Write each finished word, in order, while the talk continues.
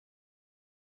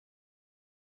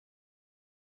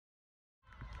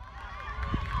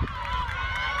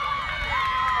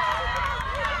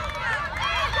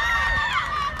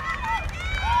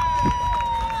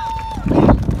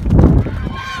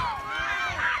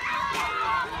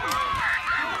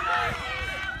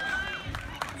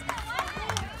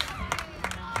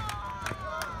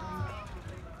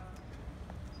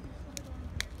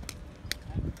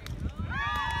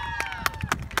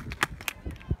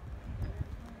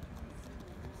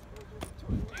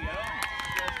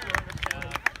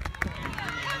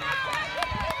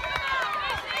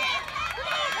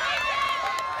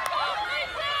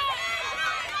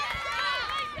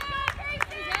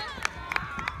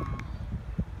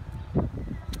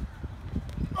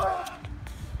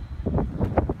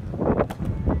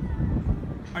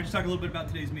you talk a little bit about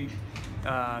today's meet?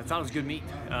 I thought it was a good meet.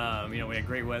 You know, we had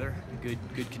great weather,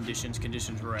 good conditions.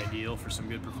 Conditions were ideal for some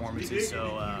good performances.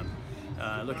 So,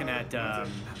 looking at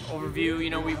overview, you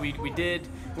know, we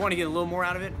want to get a little more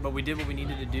out of it, but we did what we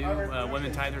needed to do.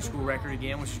 Women tied their school record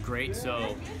again, which is great.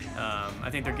 So, I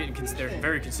think they're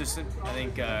very consistent. I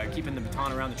think keeping the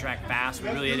baton around the track fast. We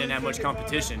really didn't have much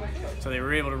competition, so they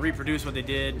were able to reproduce what they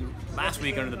did last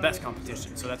week under the best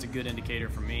competition. So that's a good indicator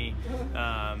for me.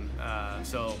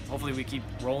 So hopefully we keep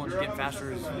rolling, getting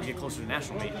faster as we get closer to the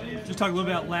national meet. Just talk a little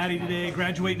bit about Laddie today,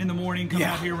 graduating in the morning, coming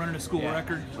out here running a school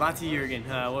record. Lottie Jurgen,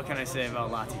 what can I say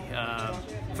about Lottie?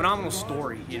 Phenomenal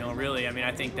story, you know, really. I mean,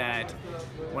 I think that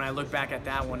when I look back at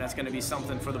that one, that's going to be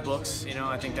something for the books. You know,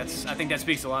 I think that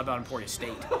speaks a lot about Emporia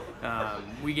State.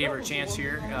 We gave her a chance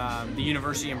here. The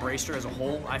university embraced her as a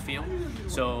whole, I feel.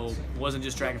 So it wasn't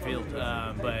just track and field,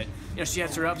 but you know, she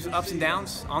has her ups and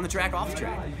downs on the track, off the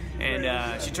track,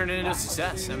 and she turned it into a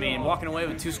success. I mean, walking away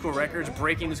with 2 school records,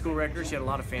 breaking the school records. She had a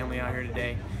lot of family out here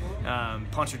today.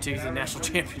 Punched her ticket to the national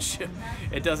championship.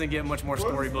 It doesn't get much more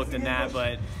storybook than that,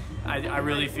 but I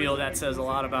really feel that says a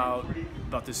lot about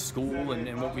this school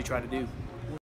and what we try to do.